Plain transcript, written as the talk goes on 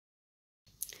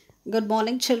Good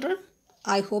morning, children.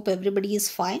 I hope everybody is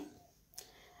fine.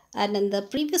 And in the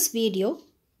previous video,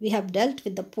 we have dealt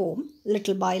with the poem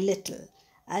Little by Little.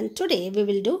 And today we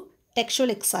will do textual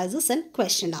exercises and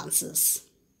question answers.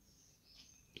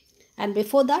 And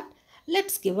before that,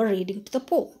 let's give a reading to the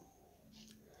poem.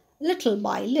 Little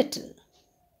by little.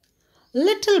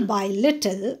 Little by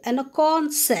little, an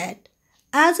acorn said,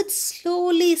 as it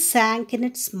slowly sank in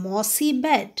its mossy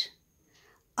bed,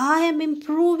 I am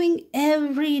improving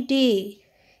every day,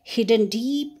 hidden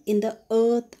deep in the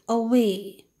earth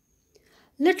away.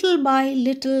 Little by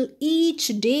little each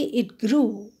day it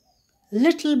grew,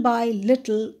 little by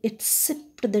little it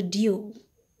sipped the dew.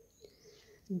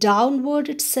 Downward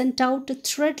it sent out a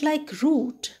thread-like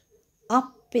root,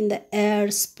 up in the air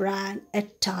sprang a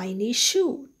tiny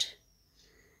shoot.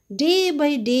 Day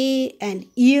by day and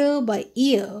year by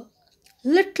year,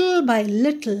 little by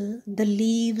little the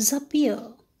leaves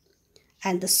appear,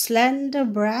 and the slender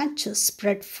branches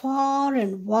spread far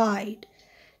and wide,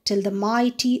 till the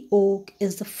mighty oak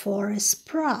is the forest's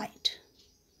pride.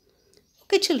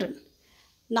 Okay, children.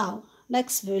 Now,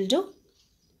 next we will do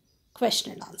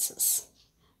question and answers.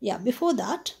 Yeah, before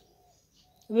that,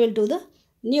 we will do the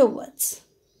new words.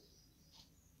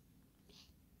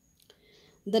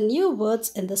 The new words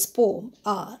in this poem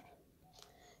are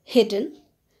hidden,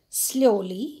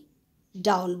 slowly,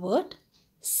 downward,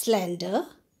 slender,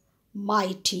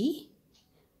 mighty,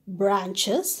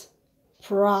 branches,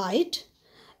 pride,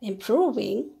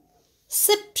 improving,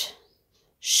 sipped,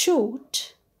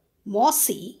 shoot,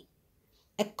 mossy,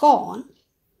 acorn,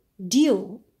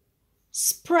 dew,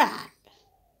 sprang.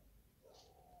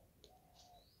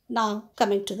 Now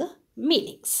coming to the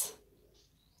meanings.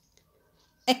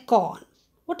 Acorn.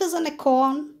 What is an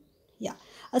acorn? Yeah,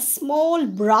 a small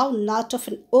brown nut of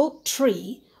an oak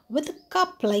tree with a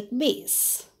cup-like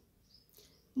base.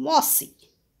 Mossy.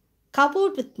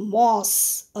 Covered with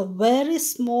moss, a very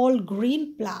small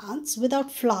green plant without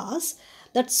flowers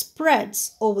that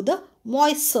spreads over the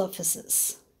moist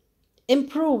surfaces.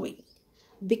 Improving,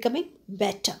 becoming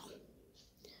better.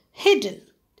 Hidden,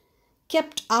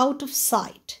 kept out of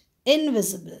sight,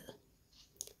 invisible.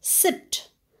 Sipped,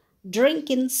 drink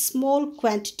in small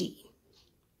quantity.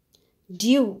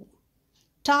 Dew,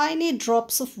 tiny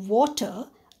drops of water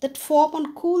that form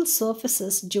on cool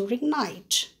surfaces during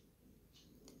night.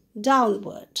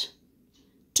 Downward,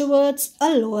 towards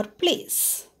a lower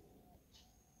place.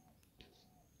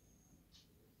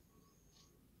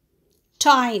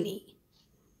 Tiny,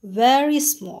 very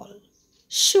small.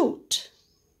 Shoot,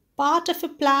 part of a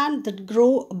plant that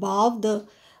grow above the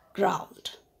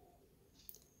ground.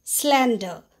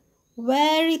 Slender,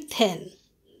 very thin,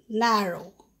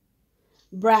 narrow.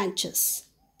 Branches,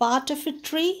 part of a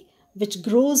tree which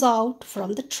grows out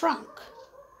from the trunk.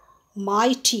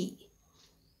 Mighty,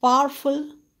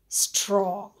 powerful,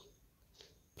 strong.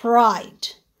 Pride,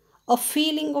 a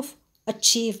feeling of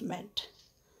achievement.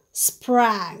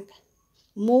 Sprang,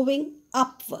 moving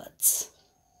upwards.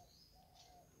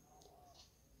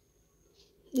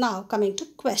 Now coming to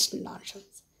question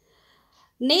answers.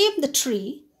 Name the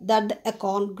tree that the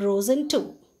acorn grows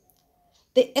into.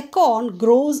 The acorn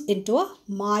grows into a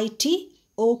mighty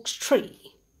oak tree.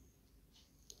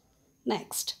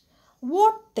 Next,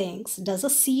 what things does a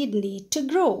seed need to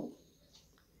grow?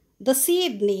 The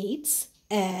seed needs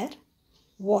air,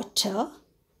 water,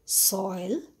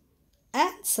 soil,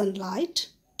 and sunlight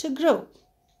to grow.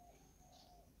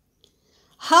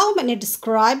 How many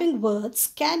describing words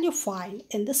can you find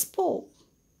in this poem?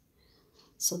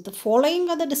 So the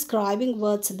following are the describing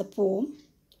words in the poem: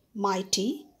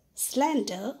 mighty,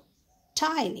 slender,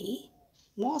 tiny,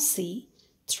 mossy,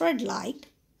 thread-like,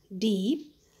 deep,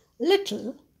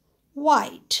 little,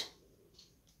 wide.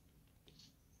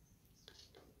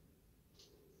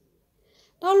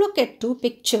 Now look at two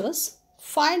pictures.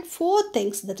 Find four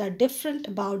things that are different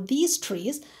about these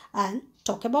trees and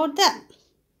talk about them.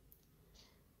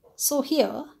 So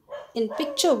here in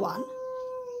picture 1,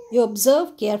 you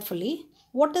observe carefully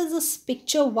what is this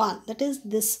picture 1, that is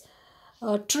this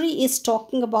tree is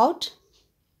talking about.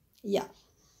 Yeah,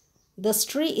 this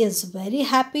tree is very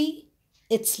happy.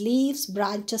 Its leaves,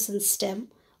 branches and stem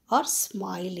are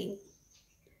smiling.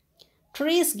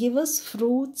 Trees give us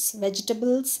fruits,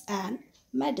 vegetables and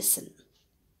medicine.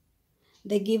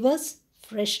 They give us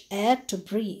fresh air to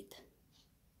breathe.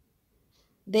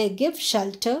 They give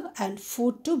shelter and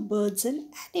food to birds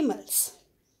and animals.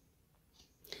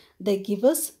 They give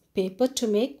us paper to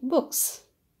make books.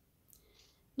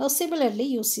 Now similarly,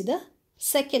 you see the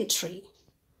second tree.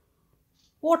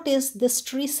 What is this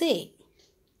tree saying?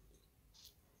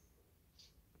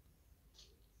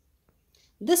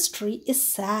 This tree is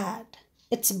sad.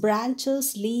 Its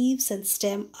branches, leaves, and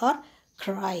stem are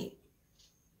crying.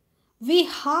 We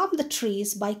harm the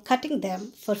trees by cutting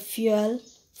them for fuel,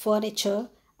 furniture,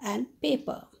 and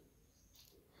paper.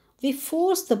 We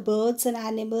force the birds and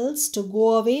animals to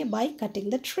go away by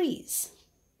cutting the trees.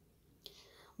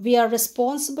 We are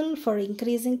responsible for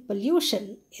increasing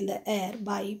pollution in the air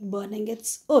by burning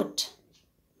its wood.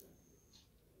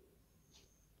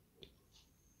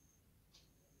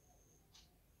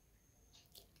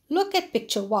 Look at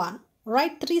picture 1.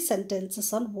 Write 3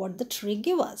 sentences on what the tree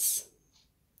gives us.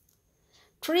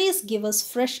 Trees give us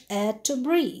fresh air to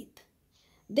breathe.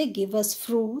 They give us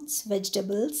fruits,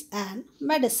 vegetables, and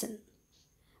medicine.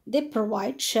 They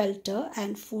provide shelter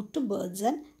and food to birds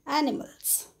and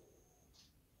animals.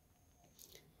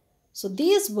 So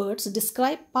these words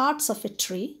describe parts of a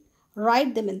tree.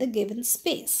 Write them in the given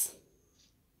space.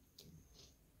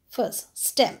 First,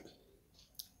 stem.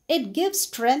 It gives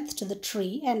strength to the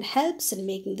tree and helps in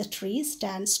making the tree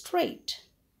stand straight.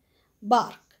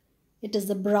 Bark. It is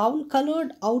the brown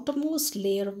colored outermost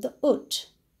layer of the wood.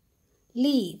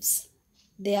 Leaves.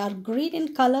 They are green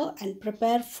in color and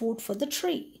prepare food for the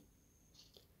tree.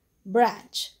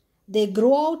 Branch. They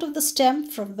grow out of the stem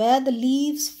from where the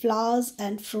leaves, flowers,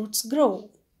 and fruits grow.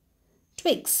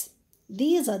 Twigs.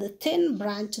 These are the thin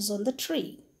branches on the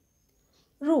tree.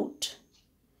 Root.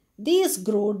 These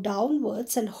grow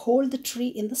downwards and hold the tree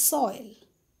in the soil.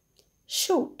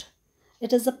 Shoot.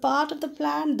 It is a part of the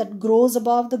plant that grows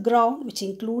above the ground, which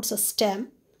includes a stem,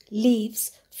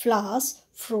 leaves, flowers,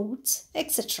 fruits,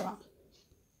 etc.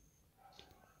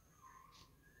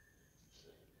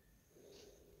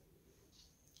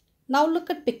 Now look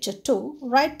at picture 2.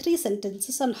 Write 3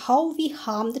 sentences on how we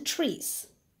harm the trees.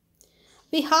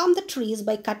 We harm the trees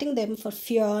by cutting them for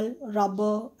fuel,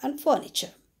 rubber, and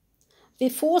furniture. We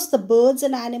force the birds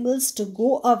and animals to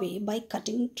go away by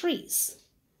cutting trees.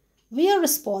 We are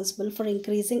responsible for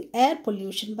increasing air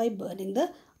pollution by burning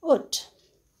the wood.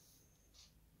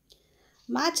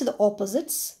 Match the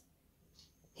opposites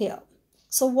here.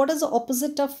 So what is the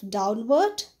opposite of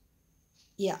downward?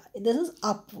 Yeah, this is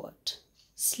upward.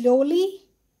 Slowly,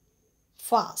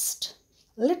 fast.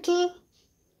 Little,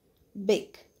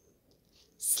 big.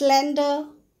 Slender,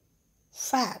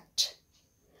 fat.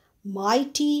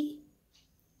 Mighty,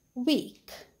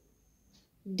 weak.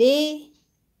 Day,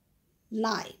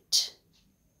 night.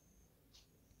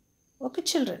 Okay,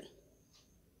 children.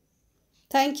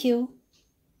 Thank you.